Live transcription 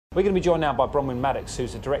We're going to be joined now by Bronwen Maddox,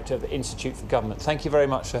 who's the Director of the Institute for Government. Thank you very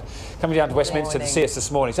much for coming down to Westminster to see us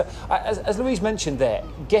this morning. So, as Louise mentioned there,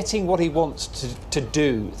 getting what he wants to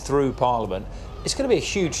do through Parliament, it's going to be a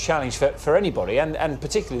huge challenge for anybody, and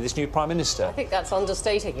particularly this new Prime Minister. I think that's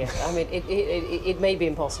understating it. I mean, it may be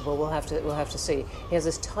impossible. We'll have to see. He has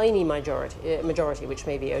this tiny majority, which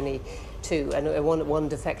may be only two, and one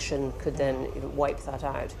defection could then wipe that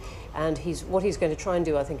out. And what he's going to try and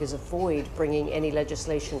do, I think, is avoid bringing any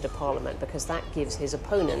legislation to Parliament, because that gives his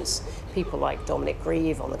opponents, people like Dominic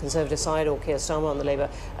Grieve on the Conservative side or Keir Starmer on the Labour,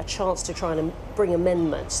 a chance to try and bring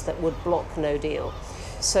amendments that would block no deal.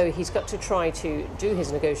 So he's got to try to do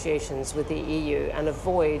his negotiations with the EU and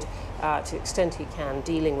avoid, to the extent he can,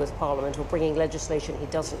 dealing with Parliament or bringing legislation he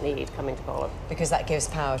doesn't need coming to Parliament. Because that gives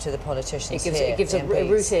power to the politicians here. It gives a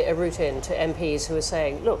route in to MPs who are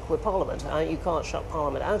saying, look, we're Parliament, you can't shut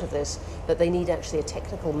Parliament out of this, but they need actually a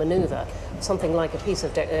technical manoeuvre, something like a piece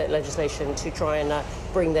of legislation to try and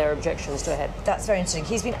bring their objections to a head. That's very interesting.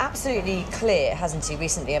 He's been absolutely clear, hasn't he,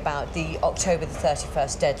 recently about the October the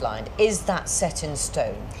 31st deadline. Is that set in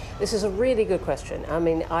stone? This is a really good question. I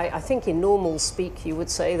mean, I think in normal speak you would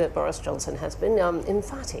say that Boris Johnson has been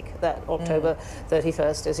emphatic that October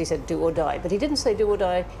 31st, as he said, do or die. But he didn't say do or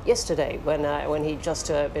die yesterday when he'd just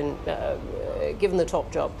been given the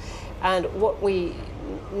top job. And what we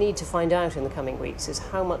need to find out in the coming weeks is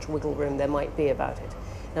how much wiggle room there might be about it.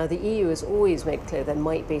 Now, the EU has always made clear there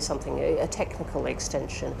might be something, a technical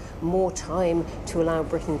extension, more time to allow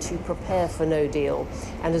Britain to prepare for no deal.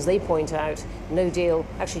 And as they point out, no deal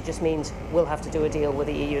actually just means we'll have to do a deal with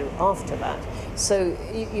the EU after that. So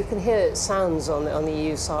you can hear sounds on the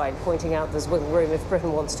EU side pointing out there's wiggle room if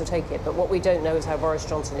Britain wants to take it. But what we don't know is how Boris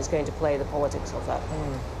Johnson is going to play the politics of that.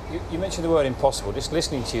 You mentioned the word impossible. Just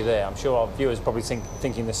listening to you there, I'm sure our viewers are probably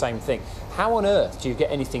thinking the same thing. How on earth do you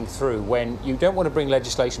get anything through when you don't want to bring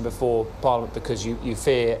legislation before Parliament because you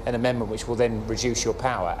fear an amendment which will then reduce your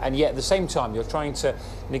power, and yet at the same time you're trying to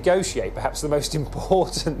negotiate perhaps the most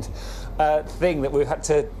important thing that we've had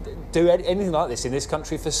to do anything like this in this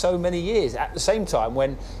country for so many years, at the same time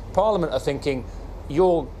when Parliament are thinking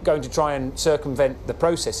you're going to try and circumvent the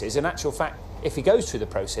processes. In actual fact, if he goes through the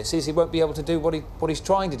processes, he won't be able to do what he's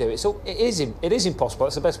trying to do. It is impossible.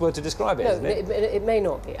 That's the best word to describe it, isn't it? It may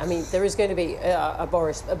not be. I mean, there is going to be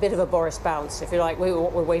a bit of a Boris bounce, if you like.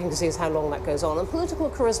 What we're waiting to see is how long that goes on. And political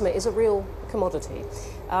charisma is a real commodity.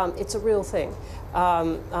 It's a real thing.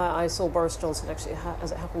 I saw Boris Johnson actually,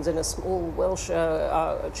 as it happens, in a small Welsh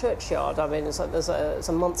churchyard. I mean,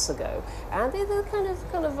 some months ago, and there's a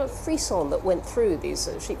kind of a frisson that went through these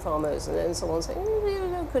sheep farmers and someone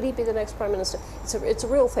saying, could he be the next Prime Minister? It's a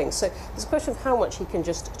real thing. So there's a question of how much he can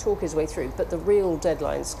just talk his way through. But the real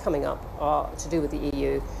deadlines coming up are to do with the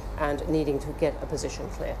EU and needing to get a position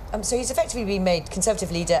clear. So he's effectively been made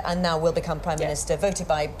Conservative leader and now will become Prime Minister, voted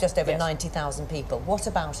by just over 90,000 people. What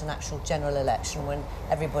about an actual general election when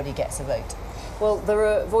everybody gets a vote? Well, there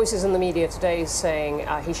are voices in the media today saying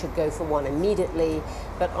he should go for one immediately,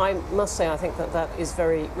 but I must say I think that is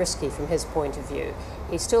very risky from his point of view.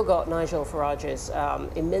 He's still got Nigel Farage's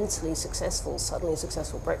immensely successful, suddenly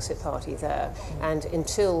successful Brexit party there, and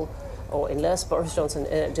unless Boris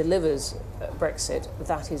Johnson delivers Brexit,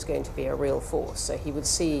 that is going to be a real force. So he would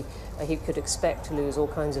see, he could expect to lose all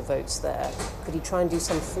kinds of votes there. Could he try and do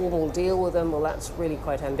some formal deal with them? Well, that's really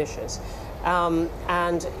quite ambitious.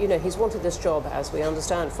 And, you know, he's wanted this job, as we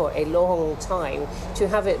understand, for a long time. To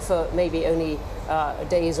have it for maybe only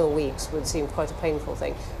days or weeks would seem quite a painful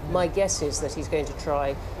thing. My guess is that he's going to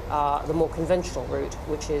try the more conventional route,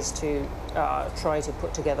 which is to try to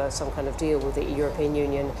put together some kind of deal with the European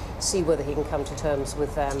Union, see whether he can come to terms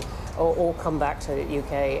with them, or come back to the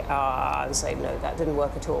UK and say, no, that didn't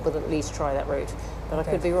work at all, but at least try that route. But I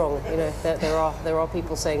could be wrong. You know, there are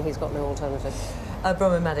people saying he's got no alternative.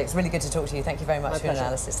 Bronwen Maddox, really good to talk to you. Thank you very much for your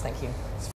analysis. Thank you.